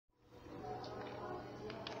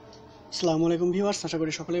আসসালামু আলাইকুম ভিউয়ার্স, আশা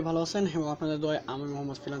করি সকলেই ভালো আছেন এবং আপনাদের দোয়ায় আমি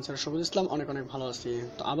মোহাম্মদ ফ্রিল্যান্সার সবুজ ইসলাম অনেক ভালো আছি।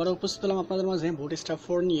 তো আবারও উপস্থিত হলাম আপনাদের মাঝে বুটস্ট্র্যাপ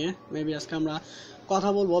 4 নিয়ে। মেবি আজকে আমরা কথা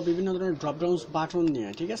বলবো বিভিন্ন ধরনের ড্রপডাউনস বাটন নিয়ে,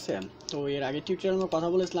 ঠিক আছে? তো এর আগে টিউটোরিয়ালে আমরা কথা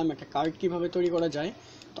বলেছিলাম একটা কার্ড কিভাবে তৈরি করা যায়।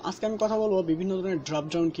 তো আজকে আমি কথা বলবো বিভিন্ন ধরনের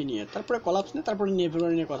ড্রপডাউন কি নিয়ে, তারপরে কলাপস নিয়ে, তারপরে নেভার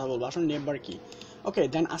নিয়ে কথা বলবো। আসলে নেভার কি, ওকে।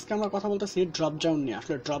 দেন আজকে আমরা কথা বলতেছি ড্রপডাউন নিয়ে।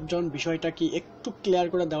 আসলে ড্রপডাউন বিষয়টা কি একটু ক্লিয়ার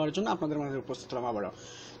করে দেওয়ার জন্য আপনাদের মাঝে উপস্থিত হলাম আবারও।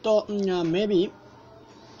 তো মেবি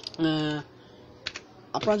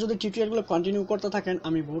আপনারা যদি টিউটোরিয়ালগুলো কন্টিনিউ করতে থাকেন,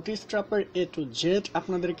 আমি বুটস্ট্র্যাপের A to Z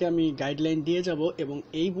আপনাদেরকে আমি গাইডলাইন দিয়ে যাব এবং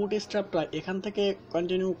এই বুটস্ট্র্যাপটা এখান থেকে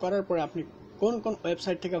কন্টিনিউ করার পরে আপনি কোন কোন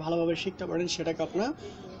ওয়েবসাইট থেকে ভালোভাবে শিখতে পারেন সেটাকে আপনার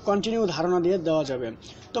কন্টিনিউ ধারণা দিয়ে দেওয়া যাবে।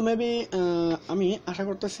 তো মেবি আমি আশা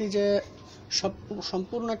করতেছি যে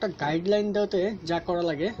সম্পূর্ণ একটা গাইডলাইন দেওয়াতে যা করা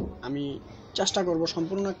লাগে আমি চেষ্টা করব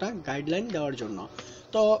সম্পূর্ণ একটা গাইডলাইন দেওয়ার জন্য।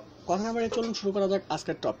 তো কথা না বাড়িয়ে চলুন শুরু করা যাক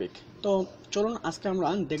আজকের টপিক। তো চলুন আজকে আমরা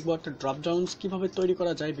দেখবো একটা ড্রপডাউনস কিভাবে তৈরি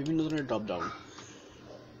করা যায়, বিভিন্ন ধরনের ড্রপডাউন।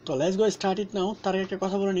 তো লেটস গো স্টার্ট ইট নাও। তার আগে একটা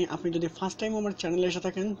কথা বলে নিই, আপনি যদি ফার্স্ট টাইম আমার চ্যানেলে এসে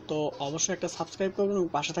থাকেন তো অবশ্যই একটা সাবস্ক্রাইব করবেন এবং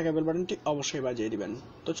পাশে থাকা বেল বাটনটি অবশ্যই বাজিয়ে দিবেন।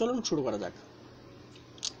 তো চলুন শুরু করা যাক।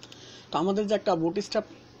 তো আমাদের যে একটা বুটস্ট্র্যাপ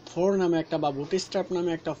 4 নামে একটা বা বুটস্ট্র্যাপ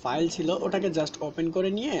নামে একটা ফাইল ছিল, ওটাকে জাস্ট ওপেন করে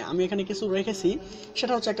নিয়ে আমি এখানে কিছু রেখেছি।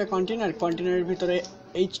 সেটা হচ্ছে একটা কন্টেনারের ভিতরে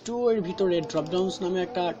H2 এর ভিতরে ড্রপডাউনস নামে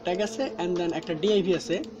একটা ট্যাগ আছে এন্ড দেন একটা div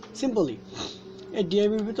আছে। সিম্পলি এই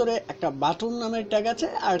div এর ভিতরে একটা বাটন নামের ট্যাগ আছে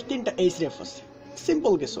আর তিনটা href আছে।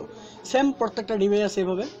 সিম্পল কিছু, সেম প্রত্যেকটা div আছে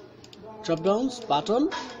এভাবে ড্রপডাউনস button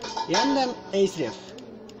and then href।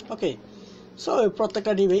 Okay, so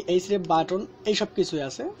প্রত্যেকটা ডিভে href বাটন এইসব কিছুই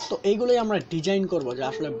আছে। তো এইগুলোই আমরা ডিজাইন করব যে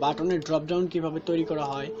আসলে বাটনের ড্রপডাউন কিভাবে তৈরি করা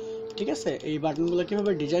হয়, ঠিক আছে? এই বাটনগুলো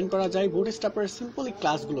কিভাবে ডিজাইন করা যায় বুটস্ট্র্যাপের সিম্পলি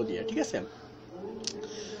ক্লাসগুলো দিয়ে, ঠিক আছে?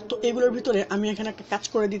 তো এগুলোর ভিতরে আমি এখানে একটা কাজ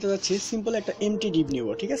করে দিতে যাচ্ছি। সিম্পল একটা এমটি ডিভ নিব,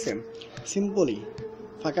 ঠিক আছে? সিম্পলি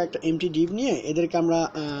ফাঁকা একটা এমটি ডিভ নিয়ে এদেরকে আমরা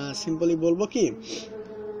সিম্পলি বলবো কি,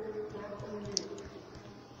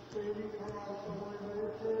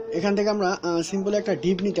 এখান থেকে আমরা সিম্পলি একটা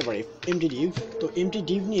ডিভ নিতে পারি, এমটি ডিভ। তো এমটি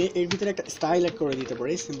ডিভ নিয়ে এর ভিতরে একটা স্টাইল অ্যাড করে দিতে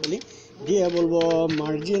পারি। সিম্পলি দিয়ে বলবো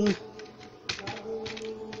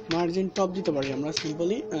মার্জিন টপ দিতে পারি আমরা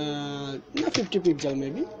সিম্পলি না 50 পিক্সেল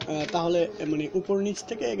মেবি, তাহলে মানে উপর নিচ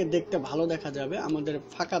থেকে একে দেখতে ভালো দেখা যাবে, আমাদের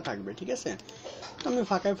ফাঁকা থাকবে, ঠিক আছে? তো আমি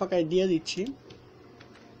ফাঁকায় দিয়ে দিচ্ছি।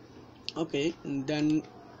 ওকে, দেন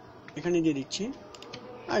এখানে দিয়ে দিচ্ছি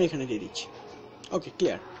আর এখানে দিয়ে দিচ্ছি। ওকে,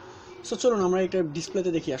 ক্লিয়ার। সো চলুন আমরা এটা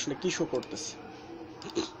ডিসপ্লেতে দেখি আসলে কি শো করতেছে।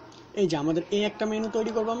 এই যে আমাদের এই একটা মেনু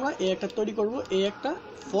তৈরি করবো, আমরা এই একটা তৈরি করবো, এই একটা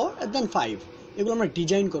 4 দেন 5, এগুলো আমরা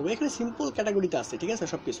ডিজাইন করবো। এখানে সিম্পল ক্যাটাগরিতে আছে, ঠিক আছে?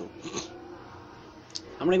 সবকিছু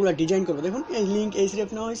আমরা এগুলো ডিজাইন করবো। দেখুন এই লিঙ্ক href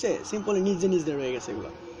নেওয়া হয়েছে, সিম্পলি নিজে রয়ে গেছে এগুলো,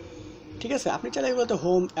 ঠিক আছে? আপনি চাইলে এগুলোতে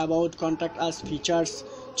home, about, contact us, features,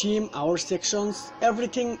 theme, hour sections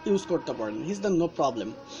everything use করতে পারেন, হিজ দ্য নো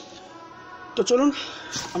প্রবলেম। তো চলুন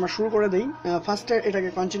আমরা শুরু করে দিই। ফার্স্টে এটাকে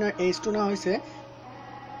কন্টেনার H2 নেওয়া হয়েছে।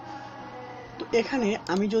 তো এখানে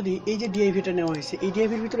আমি যদি এই যে ডিআইভিটা নেওয়া হয়েছে, এই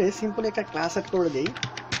ডিআইভির ভিতরে সিম্পলি একটা ক্লাস অ্যাড করে দিই।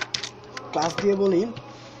 ক্লাস দিয়ে বলি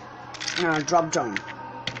ড্রপডাউন,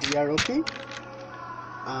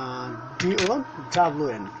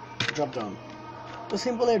 DROPDOWN, ড্রপডাউন। তো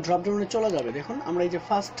সিম্পল এই ড্রপডাউনে চলে যাবে। দেখুন আমরা এই যে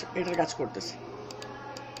ফার্স্ট এটার কাজ করতেছি,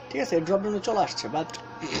 ঠিক আছে? এই ড্রপডাউনে চলে আসছে, বাট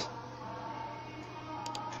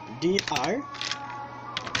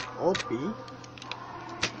DROP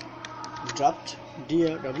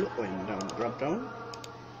ড্রপডাউন।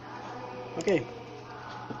 ওকে,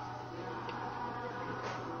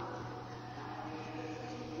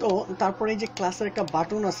 তো তারপরে এই যে ক্লাসের একটা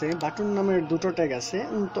বাটন আছে, বাটন নামের দুটো ট্যাগ আছে।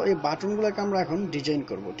 তো এই বাটনগুলোকে আমরা এখন ডিজাইন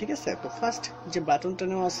করব, ঠিক আছে? তো ফার্স্ট যে বাটনটা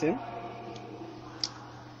নেওয়া আছে,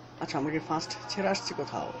 আচ্ছা আমাকে ফার্স্ট ছেড়ে আসছি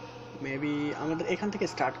কোথাও, মেবি আমাদের এখান থেকে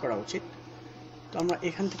স্টার্ট করা উচিত। তো আমরা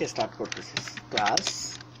এখান থেকে স্টার্ট করতেছি, class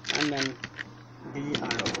and then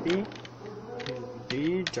DROPDWN।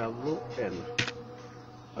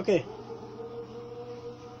 Okay,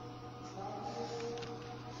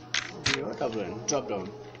 dropdown,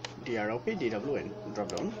 DROPDWN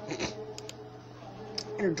dropdown,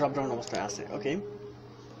 এটা ড্রপডাউন অবস্থায় আছে। ওকে,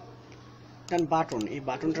 দেন বাটন, এই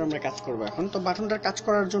বাটনটার আমরা কাজ করব এখন। তো বাটনটার কাজ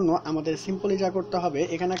করার জন্য আমাদের সিম্পলি যা করতে হবে,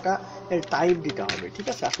 এখানে একটা এর টাইপ দিতে হবে, ঠিক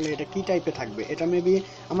আছে? আসলে এটা কি টাইপে থাকবে, এটা মেবি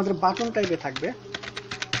আমাদের বাটন টাইপে থাকবে,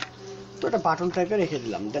 তো এটা বাটন টাইপে রেখে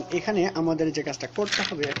দিলাম। দেন এখানে আমাদের যে কাজটা করতে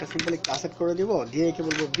হবে, একটা সিম্পলি ক্লাস সেট করে দিব, দিয়ে একে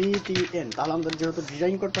বলবো BTN। তাহলে আমাদের যেহেতু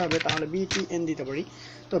ডিজাইন করতে হবে তাহলে BTN দিতে পারি।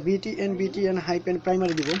 তো BTN হাইপেন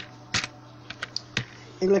প্রাইমারি দিব।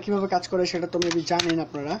 এগুলো কিভাবে কাজ করে সেটা তো মেবি জানেন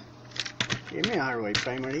আপনারা, MARY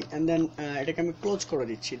প্রাইমারি। এন্ড দেন এটাকে আমি ক্লোজ করে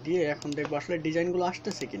দিচ্ছি, দিয়ে এখন দেখবো আসলে ডিজাইনগুলো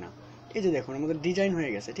আসতেছে কিনা। এই যে দেখুন আমাদের ডিজাইন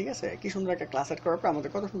হয়ে গেছে, ঠিক আছে, কি সুন্দর একটা ক্লাস অ্যাড করার পর আমাদের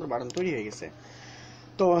কত সুন্দর বাটন তৈরি হয়ে গেছে।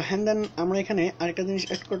 তো হ্যান্ড দেন আমরা এখানে আরেকটা জিনিস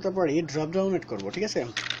অ্যাড করতে পারি, ড্রপ ডাউন অ্যাড করবো, ঠিক আছে।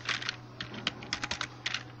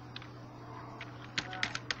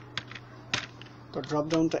 তো ড্রপ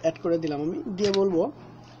ডাউনটা অ্যাড করে দিলাম আমি, দিয়ে বলবো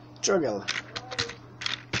ট্রগল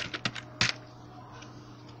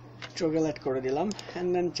অ্যাড করে দিলাম, হ্যান্ড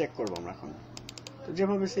দেন চেক করবো আমরা এখন। তো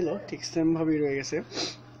যেভাবে ছিল ঠিক সেম ভাবেই রয়ে গেছে।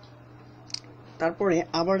 তারপরে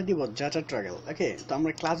আবার দিব ডাটা ট্রগল। ওকে, তো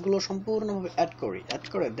আমরা ক্লাসগুলো সম্পূর্ণভাবে অ্যাড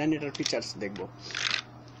করে দেন এটার ফিচার্স দেখবো।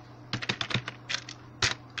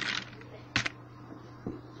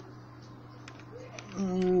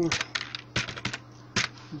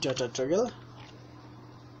 Data ট্রগল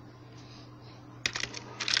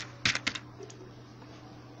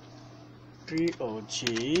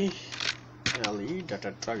data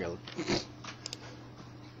ট্রগল।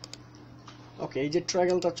 ওকে, এই যে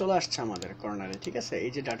ট্রাগলটা চলে আসছে আমাদের কর্নারে, ঠিক আছে,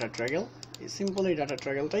 এই যে ডাটা ট্রাগল, সিম্পল এই ডাটা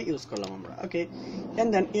ট্রাগলটাই ইউজ করলাম আমরা। ওকে, এন্ড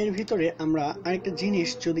দেন এর ভিতরে আমরা আরেকটা জিনিস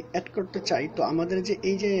যদি অ্যাড করতে চাই, তো আমাদের যে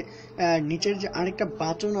এই যে নিচের যে আরেকটা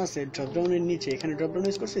বাটন আছে ড্রপডাউনের নিচে, এখানে ড্রপডাউন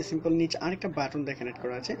ইউজ করছি, সিম্পল নিচে আরেকটা বাটন দেখেন অ্যাড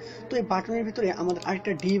করা আছে। তো এই বাটনের ভিতরে আমাদের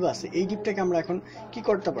আরেকটা ডিভ আছে, এই ডিভটাকে আমরা এখন কি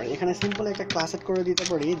করতে পারি, এখানে সিম্পল একটা ক্লাস অ্যাড করে দিতে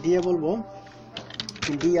পারি, দিয়ে বলবো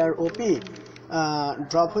ডিআরওপি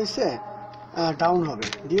ড্রপ হয়েছে ডাউন হবে,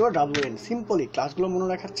 ডিও ডাব্লিউএন। সিম্পলি ক্লাসগুলো মনে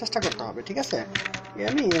রাখার চেষ্টা করতে হবে, ঠিক আছে।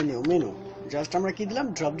 আমি মেনু জাস্ট আমরা কি দিলাম,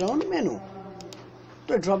 ড্রপ ডাউন মেনু।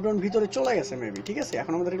 তো ড্রপ ডাউন ভিতরে চলে গেছে মেবি, ঠিক আছে।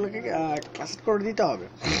 এখন আমাদের এগুলোকে ক্লাস করে দিতে হবে।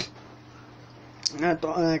 তো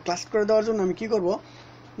ক্লাস করে দেওয়ার জন্য আমি কি করব,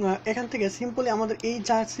 এখান থেকে সিম্পলি আমাদের এই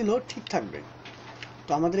যা ছিল ঠিক থাকবে।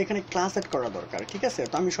 তো আমাদের এখানে ক্লাস অ্যাড করা দরকার, ঠিক আছে।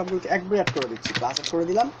 তো আমি সবগুলোতে একবারে অ্যাড করে দিচ্ছি, ক্লাস অ্যাড করে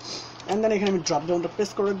দিলাম। এন্ড দেন এখানে আমি ড্রপ ডাউনটা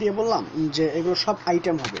প্রেস করে দিয়ে বললাম যে এগুলো সব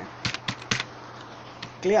আইটেম হবে।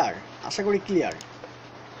 ক্লিয়ার, আশা করি ক্লিয়ার,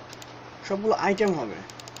 সবগুলো আইটেম হবে।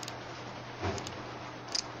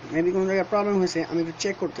 মেবি কোনো জায়গায় প্রবলেম হয়েছে, আমি একটু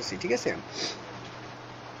চেক করতেছি, ঠিক আছে।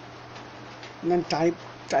 দেন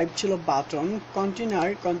টাইপ ছিল বাটন,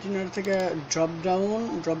 কন্টেনার থেকে ড্রপ ডাউন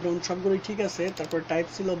সবগুলোই ঠিক আছে। তারপর টাইপ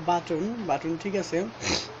ছিল বাটন ঠিক আছে।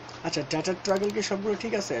 আচ্ছা, ডাটা ট্রাগল কি সবগুলো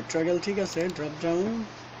ঠিক আছে, ট্রাগল ঠিক আছে, ড্রপ ডাউন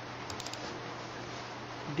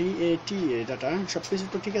DATA ডাটা সবকিছু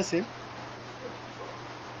তো ঠিক আছে।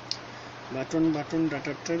 বাটন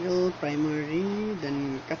ডাটা ট্রাগল প্রাইমারি, দেন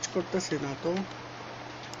কাজ করতেছে না তো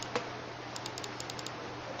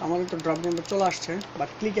আমাদের তো ড্রপ ডাউনটা চলে আসছে, বাট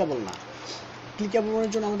ক্লিকেবল না। ক্লিকেবলের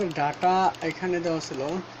জন্য আমাদের ডাটা এখানে দেওয়া ছিল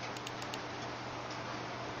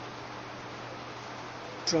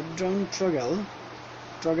ড্রপ ডাউন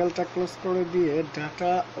ট্রগলটা ক্লোজ করে দিয়ে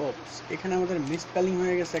ডাটা অপস, এখানে আমাদের মিসস্পেলিং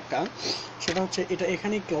হয়ে গেছে একটা, সেটা হচ্ছে এটা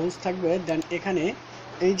এখানেই ক্লোজ থাকবে। দেন এখানে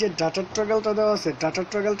এই যে ডাটা ট্রগলটা দেওয়া আছে, ডাটা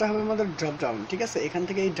ট্রগলটা হবে আমাদের ড্রপ ডাউন, ঠিক আছে। এখান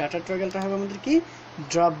থেকে এই ডাটা ট্রগলটা হবে আমাদের কি,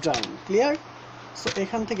 ড্রপ ডাউন। ক্লিয়ার। সো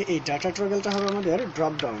এখান থেকে এই ডাটা ট্রগলটা হবে আমাদের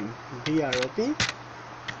ড্রপ ডাউন, DROP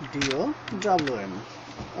DOWN।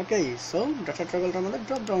 ওকে, সো ডাটা ট্রগলটা আমাদের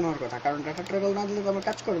ড্রপ ডাউন হওয়ার কথা, কারণ ডাটা ট্রগল না দিলে তো আমার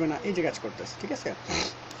কাজ করবে না। এই যে কাজ করতেছে, ঠিক আছে,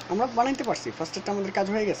 আমরা বানাইতে পারছি। ফার্স্টেরটা আমাদের কাজ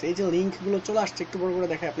হয়ে গেছে। এই যে লিঙ্কগুলো চলে আসছে, একটু বড় করে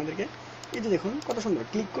দেখাই আপনাদেরকে। এই যে দেখুন কত সুন্দর,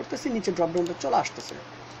 ক্লিক করতেছি, নিচে ড্রপ ডাউনটা চলে আসতেছে।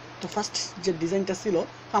 তো ফার্স্ট যে ডিজাইনটা ছিল,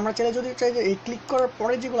 আমরা চাইলে যদি চাই যে এই ক্লিক করার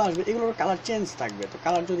পরে যেগুলো আসবে এগুলোর কালার চেঞ্জ থাকবে। তো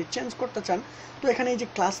কালার যদি চেঞ্জ করতে চান, তো এখানে এই যে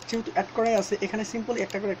ক্লাস যেহেতু অ্যাড করাই আছে, এখানে সিম্পলি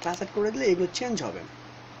একটা করে ক্লাস অ্যাড করে দিলে এগুলো চেঞ্জ হবে।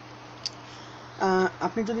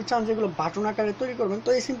 আপনি যদি চান যেগুলো বাটন আকারে তৈরি করবেন, তো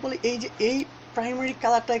এই সিম্পলি এই যে এই প্রাইমারি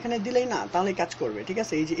কালারটা এখানে দিলেই না, তাহলেই কাজ করবে, ঠিক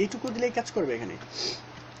আছে। এই যে এইটুকু দিলেই কাজ করবে এখানে,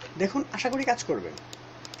 দেখুন আশা করি কাজ করবে।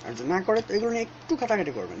 আর যদি না করে তো এগুলো নিয়ে একটু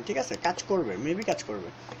কাটাকাটি করবেন, ঠিক আছে, কাজ করবে, মেবি কাজ করবে।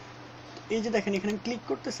 এই যে দেখেন এখানে ক্লিক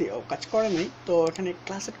করতেছি, ও কাজ করে নাই। তো এখানে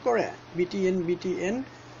ক্লাস এড করে BTN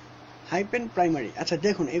হাইপেন প্রাইমারি। আচ্ছা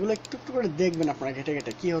দেখুন এগুলো একটু একটু করে দেখবেন আপনারা,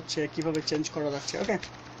 ঘেটে কি হচ্ছে, কিভাবে চেঞ্জ করা যাচ্ছে। ওকে,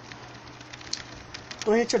 তো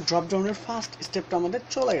এই হচ্ছে ড্রপ ডাউনের ফার্স্ট স্টেপটা আমাদের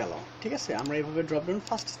চলে গেল, ঠিক আছে। আমরা এইভাবে drop down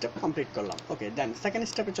first step complete করলাম। ওকে, দেন সেকেন্ড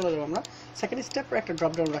স্টেপে চলে যাবো আমরা। সেকেন্ড স্টেপে একটা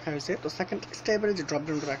ড্রপ ডাউন রাখা হয়েছে, তো সেকেন্ড স্টেপের যে ড্রপ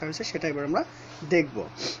ডাউনটা রাখা হয়েছে সেটা এবার আমরা দেখব।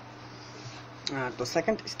 তো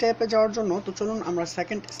সেকেন্ড স্টেপে যাওয়ার জন্য তো চলুন আমরা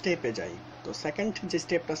সেকেন্ড স্টেপে যাই। তো সেকেন্ড যে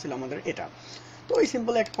স্টেপটা ছিল আমাদের এটা, তো ওই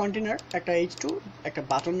সিম্পল একটা কন্টেনার, একটা H2, একটা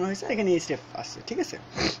বাটন হয়েছে, এখানে এই স্টেপ আছে, ঠিক আছে।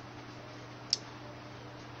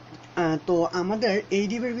 তো আমাদের এই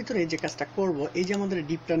ডিভের ভিতরে যে কাজটা করব, এই যে আমাদের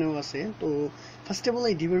ডিপটা নেওয়া আছে, তো ফার্স্ট অফ অল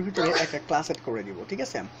এই ডিভের ভিতরে একটা ক্লাস অ্যাড করে দিব, ঠিক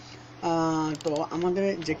আছে। তো আমাদের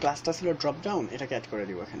যে ক্লাসটা ছিল ড্রপ ডাউন, এটাকে অ্যাড করে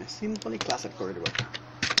দিব এখানে, সিম্পলি ক্লাস অ্যাড করে দিব।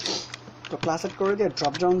 তো ক্লাস অ্যাড করে দিয়ে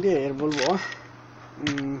ড্রপ ডাউন দিয়ে এর বলবো,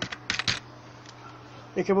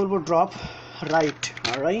 একে বলবো drop right,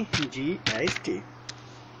 RIGHT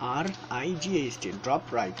drop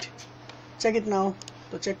right. Check it নাও।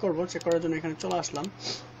 তো চেক করবো, চেক করার জন্য এখানে চলে আসলাম।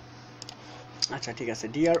 আচ্ছা ঠিক আছে,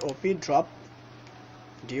 drop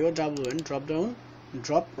drop down drop down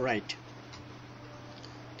drop right,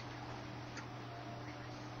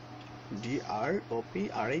 drop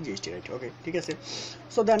right, ওকে ঠিক আছে।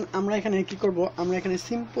 সো দেন আমরা এখানে কি করব, আমরা এখানে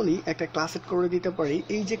সিম্পলি একটা ক্লাস এড করে দিতে পারি।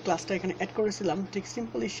 এই যে ক্লাসটা এখানে অ্যাড করেছিলাম ঠিক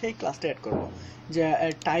সিম্পলি সেই ক্লাসটা অ্যাড করব, যে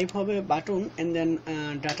টাইপ হবে বাটন এন্ড দেন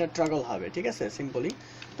ডাটা ট্রাগল হবে, ঠিক আছে সিম্পলি।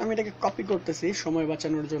 তো আমি এটাকে কপি করতেছি সময়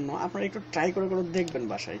বাঁচানোর জন্য, আপনারা একটু ট্রাই করে করে দেখবেন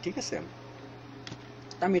বাসায়, ঠিক আছে।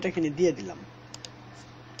 তো আমি এটা এখানে দিয়ে দিলাম।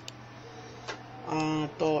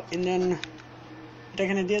 তো এন্ড দেন এটা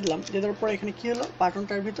এখানে দিয়ে দিলাম, দিয়ে দেওয়ার পরে এখানে কি হলো,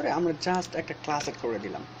 বাটনটার ভিতরে আমরা জাস্ট একটা ক্লাস এড করে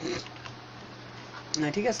দিলাম,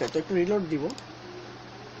 ঠিক আছে। তো একটু রিলোড দিব,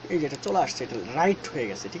 এই যেটা চলে আসছে, এটা রাইট হয়ে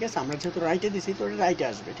গেছে, ঠিক আছে। আমরা যেহেতু রাইটে দিছি তো এটা রাইটে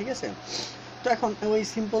আসবে, ঠিক আছে। তো এখন ওই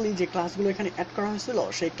সিম্পলি যে ক্লাসগুলো এখানে অ্যাড করা হয়েছিল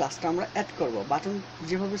সেই ক্লাসটা আমরা অ্যাড করব, বাটন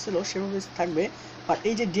যেভাবে ছিল সেভাবে থাকবে। আর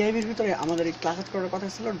এই যে ডিআইভির ভিতরে আমাদের এই ক্লাস অ্যাড করার কথা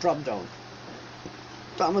ছিল ড্রপ ডাউন,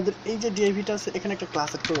 তো আমাদের এই যে ডিআইভিটা আছে এখানে একটা ক্লাস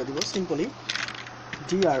অ্যাড করে দিব সিম্পলি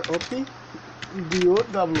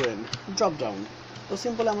DROPDOWN ড্রপ ডাউন। তো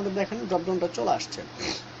সিম্পলি আমাদের দেখেন ড্রপ ডাউনটা চলে আসছে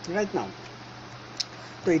রাইট নাও।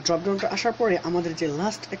 তো এই ড্রপ ডাউনটা আসার পরে আমাদের যে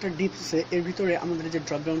লাস্ট একটা ডিপ আছে এর ভিতরে আমাদের যে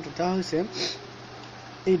ড্রপ ডাউনটা দেওয়া হয়েছে,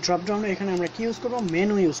 এই ড্রপ ডাউনে এখানে আমরা কি ইউজ করব,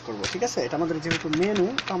 মেনু ইউজ করব, ঠিক আছে। এটা আমাদের যেহেতু মেনু,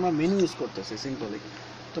 তো আমরা মেনু ইউজ করতেছি সিম্পলি।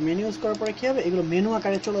 তো মেনু ইউজ করার পরে কি হবে, এগুলো মেনু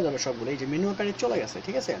আকারে চলে যাবে সবগুলো, এই যে মেনু আকারে চলে গেছে,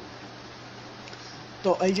 ঠিক আছে।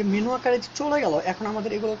 তো এই যে মেনু আকারে চলে গেল, এখন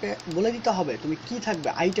আমাদের এগুলোকে বলে দিতে হবে তুমি কি থাকবে,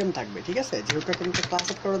 আইটেম থাকবে, ঠিক আছে। যেহেতু একটা ক্লাস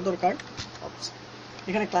এড করার দরকার,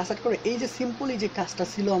 এখানে ক্লাস এড করে এই যে সিম্পলি যে কাজটা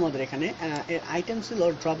ছিল আমাদের এখানে আইটেম ছিল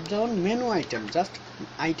drop down menu item, just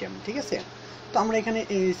item, ঠিক আছে। তো আমরা এখানে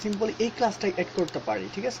সিম্পলি এই ক্লাসটাই অ্যাড করতে পারি,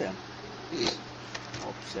 ঠিক আছে।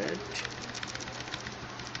 অফসেট,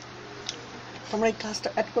 তো আমরা এই ক্লাসটা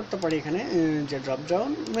অ্যাড করতে পারি এখানে, যে ড্রপ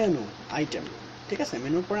ডাউন মেনু আইটেম, ঠিক আছে।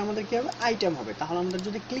 মেনুর পরে আমাদের কি হবে, আইটেম হবে। তাহলে আমাদের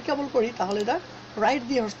যদি ক্লিকেবল করি তাহলে এটা রাইট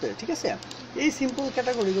দিয়ে হচ্ছে, ঠিক আছে। এই সিম্পল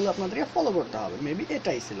ক্যাটাগরিগুলো আপনাদেরকে ফলো করতে হবে, মেবি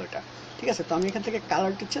এটাই ছিল এটা, ঠিক আছে। তো আমি এখান থেকে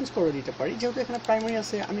কালারটি চেঞ্জ করে দিতে পারি, যেহেতু এখানে প্রাইমারি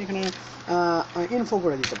আছে আমি এখানে ইনফো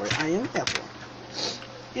করে দিতে পারি, INFO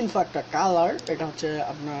ইনফো একটা কালার, এটা হচ্ছে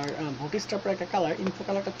আপনার বুটস্ট্র্যাপের একটা কালার, ইনফো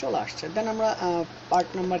কালারটা চলে আসছে। দেন আমরা পার্ট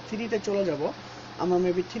নাম্বার 3-তে চলে যাব, আমরা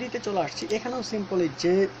মেবি 3-তে চলে আসছি। এখানেও সিম্পলি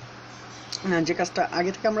যে কাজটা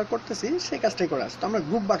আগে থেকে আমরা করতেছি সেই কাজটাই করে আসছি। তো আমরা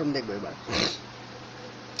গ্রুপ বাটন দেখবো এবার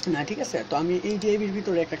না, ঠিক আছে। তো আমি এই ডিআইভির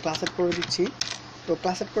ভিতরে একটা ক্লাস এড করে দিচ্ছি। তো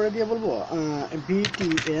ক্লাস এড করে দিয়ে বলবো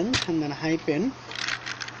BTN দেন হাইপেন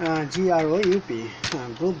GROUP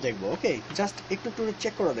গ্রুপ দেখবো, ওকে। জাস্ট একটু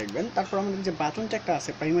চেক করে দেখবেন। তারপর আমাদের যে বাটনটা একটা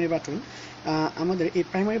আছে প্রাইমারি বাটন, আমাদের এই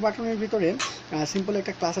প্রাইমারি বাটনের ভিতরে সিম্পল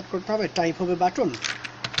একটা ক্লাস এড করতে হবে, টাইপ হবে বাটন,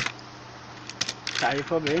 টাইপ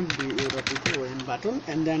হবে BUTON বাটন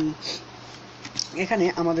এন্ড দেন এখানে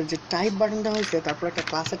আমাদের যে টাইপ বাটনটা হয়েছে তারপর একটা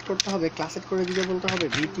ক্লাস এড করতে হবে, ক্লাস এড করে দিতে বলতে হবে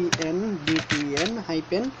BTN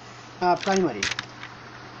হাইপেন প্রাইমারি,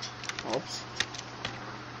 অপস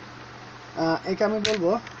একে আমি বলবো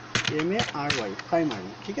MARY প্রাইমারি,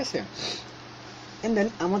 ঠিক আছে। এন্ড দেন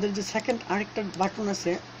আমাদের যে সেকেন্ড আরেকটা বাটন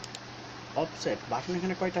আছে অফসেট বাটন,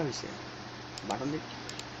 এখানে কয়টা হয়েছে বাটন,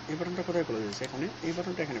 এই বাটনটা কোথায় ক্লোজ হয়েছে, এখানে এই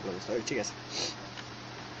বাটনটা এখানে ক্লোজ হয়েছে, ঠিক আছে।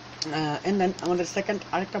 এন্ড দেন আমাদের সেকেন্ড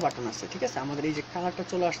আরেকটা বাটন আছে, ঠিক আছে। আমাদের এই যে কালারটা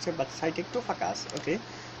চলে আসছে বাট সাইডে একটু ফাঁকা আছে, ওকে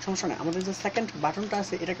সমস্যা নেই। আমাদের যে সেকেন্ড বাটনটা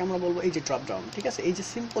আছে এটাকে আমরা বলবো এই যে ড্রপ ডাউন, ঠিক আছে। এই যে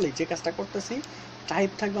সিম্পলি যে কাজটা করতেছি,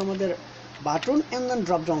 টাইপ থাকবে আমাদের button and then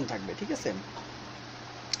drop down থাকবে, ঠিক আছে।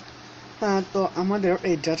 তো আমাদের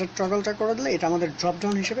এই ডাটা টগলটা করে দিলে এটা আমাদের ড্রপ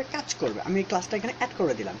ডাউন হিসেবে কাজ করবে। আমি এই ক্লাসটা এখানে অ্যাড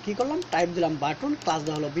করে দিলাম, কি করলাম, টাইপ দিলাম বাটন, ক্লাস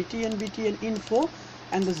দেওয়া হলো BTN info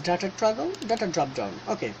and this data toggle data drop down,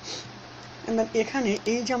 okay. And then এখানে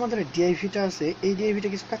এই যে আমাদের ডিআইভিটা আছে এই ডিআইভিটা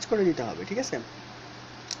কিছু কাজ করে দিতে হবে, ঠিক আছে।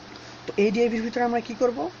 তো এই ডিআইভির ভিতরে আমরা কি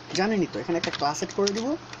করব জানেনই তো, এখানে একটা ক্লাস এড করে দিব,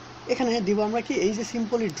 এখানে দিব আমরা কি এই যে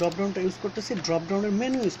সিম্পলি ড্রপ ডাউনটা ইউজ করতেছি, ড্রপ ডাউনের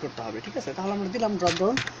মেনু ইউজ করতে হবে, ঠিক আছে। তাহলে আমরা দিলাম ড্রপ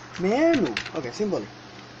ডাউন মেনু, ওকে সিম্পলি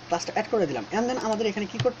ক্লাসটা অ্যাড করে দিলাম। এন্ড দেন আমাদের এখানে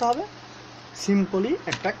কি করতে হবে, সিম্পলি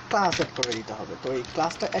একটা ক্লাস অ্যাড করে দিতে হবে। তো এই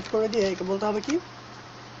ক্লাসটা অ্যাড করে দিয়ে একে বলতে হবে কি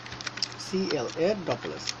CLA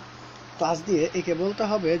ক্লাস দিয়ে একে বলতে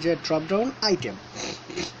হবে যে ড্রপ ডাউন আইটেম।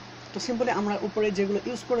 তো সিম্পলি আমরা উপরে যেগুলো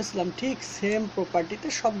ইউজ করেছিলাম ঠিক সেম প্রপার্টিতে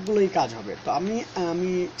সবগুলোই কাজ হবে। তো আমি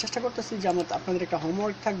চেষ্টা করতেছি যে আপনাদের একটা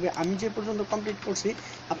হোমওয়ার্ক থাকবে, আমি যে পর্যন্ত কমপ্লিট করছি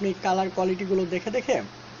আপনি কালার কোয়ালিটিগুলো দেখে দেখে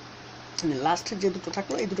লাস্ট যে দুটো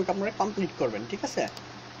থাকলো এই দুটোকে আপনারা কমপ্লিট করবেন, ঠিক আছে।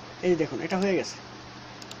 এই দেখুন এটা হয়ে গেছে,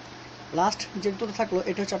 লাস্ট যে দুটো থাকলো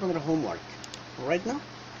এটা হচ্ছে আপনাদের হোমওয়ার্ক, রাইট না।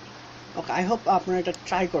 ওকে, আই হোপ আপনারা এটা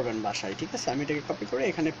ট্রাই করবেন বাসায়, ঠিক আছে। আমি এটাকে কপি করে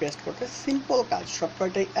এখানে পেস্ট করতে, সিম্পল কাজ, সব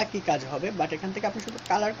কয়টাই একই কাজ হবে, বাট এখান থেকে আপনি শুধু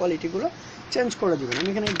কালার কোয়ালিটিগুলো চেঞ্জ করে দিবেন। আমি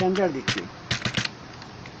এখানে ডেঞ্জার দিচ্ছি,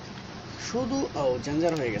 শুধু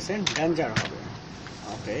জেঞ্জার হয়ে গেছে, ডেঞ্জার হবে।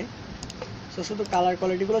 ওকে, সো শুধু কালার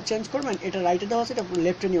কোয়ালিটিগুলো চেঞ্জ করবেন, এটা রাইটে দেওয়া আছে, এটা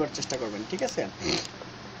লেফটে নেওয়ার চেষ্টা করবেন, ঠিক আছে।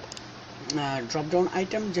 ড্রপ ডাউন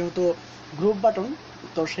আইটেম যেহেতু গ্রুপ বাটন,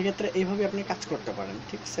 তো সেক্ষেত্রে এইভাবে আপনি কাজ করতে পারেন,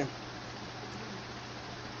 ঠিক আছে।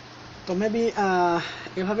 তো মেবি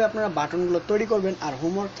এভাবে আপনারা বাটনগুলো তৈরি করবেন। আর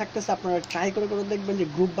হোমওয়ার্ক থাকতেছে, আপনারা ট্রাই করে করে দেখবেন যে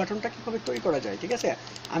গ্রুপ বাটনটা কীভাবে তৈরি করা যায়, ঠিক আছে।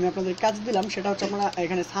 আমি আপনাদের কাজ দিলাম, সেটা হচ্ছে আপনারা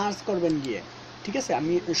এখানে সার্চ করবেন গিয়ে, ঠিক আছে।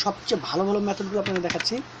 আমি সবচেয়ে ভালো ভালো মেথডগুলো আপনাদের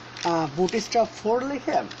দেখাচ্ছি। বুটস্ট্র্যাপ 4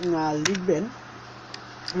 লিখে লিখবেন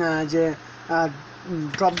যে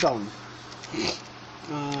dropdown,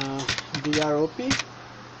 DROP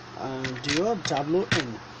DOWN,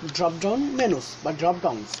 dropdown menus বা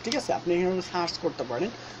ড্রপডাউনস, ঠিক আছে। আপনি এখানে সার্চ করতে পারেন।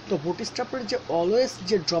 তো বুটস্ট্র্যাপের যে অলওয়েজ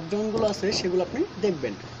যে ড্রপডাউনগুলো আছে সেগুলো আপনি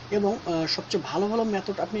দেখবেন, এবং সবচেয়ে ভালো ভালো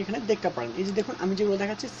মেথড আপনি এখানে দেখতে পারেন। এই যে দেখুন, আমি যেগুলো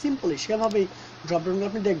দেখাচ্ছি সিম্পলি সেভাবেই ড্রপডাউনগুলো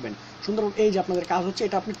আপনি দেখবেন সুন্দর। এই যে আপনাদের কাজ হচ্ছে,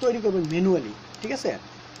 এটা আপনি তৈরি করবেন ম্যানুয়ালি, ঠিক আছে।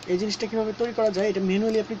 এই জিনিসটা কীভাবে তৈরি করা যায়, এটা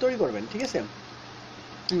ম্যানুয়ালি আপনি তৈরি করবেন, ঠিক আছে।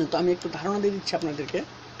 তো আমি একটু ধারণা দিয়ে দিচ্ছি আপনাদেরকে।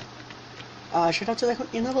 সেটা হচ্ছে দেখুন,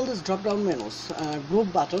 enable this drop down menus, group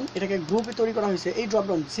button, এটাকে গ্রুপে তৈরি করা হয়েছে। এই ড্রপ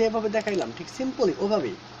ডাউন যেভাবে দেখাইলাম ঠিক সিম্পলি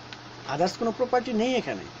ওভাবেই, আদার্স কোনো প্রপার্টি নেই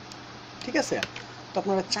এখানে, ঠিক আছে। তো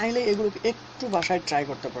আপনারা চাইলে এগুলোকে একটু বাসায় ট্রাই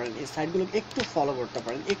করতে পারেন, এই সাইটগুলোকে একটু ফলো করতে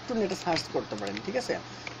পারেন, একটু নেটে সার্চ করতে পারেন, ঠিক আছে।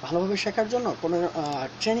 ভালোভাবে শেখার জন্য কোনো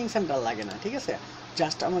ট্রেনিং সেন্টার লাগে না, ঠিক আছে।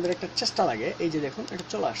 জাস্ট আমাদের একটা চেষ্টা লাগে। এই যে দেখুন, এটা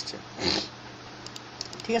চলে আসছে,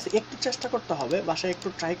 ঠিক আছে। একটু চেষ্টা করতে হবে, বাসায় একটু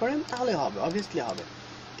ট্রাই করেন, তাহলে হবে, অবভিয়াসলি হবে,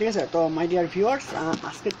 ঠিক আছে। তো মাই ডিয়ার ভিউয়ার্স,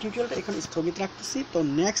 আজকের টিউটোরিয়ালটা এখন স্থগিত রাখতেছি। তো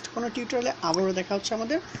নেক্সট কোনো টিউটোরিয়ালে আবারও দেখা হচ্ছে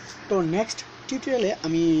আমাদের। তো নেক্সট টিউটোরিয়ালে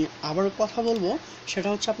আমি আবারও কথা বলবো, সেটা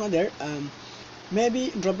হচ্ছে আপনাদের মেবি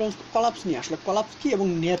ড্রপডাউন কলাপস নিয়ে। আসলে কলাপস কি এবং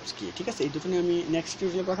নেপস কি, ঠিক আছে, এই দুটো নিয়ে আমি নেক্সট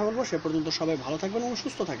টিউটোরিয়ালে কথা বলবো। সে পর্যন্ত সবাই ভালো থাকবেন এবং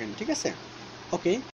সুস্থ থাকেন, ঠিক আছে। ওকে।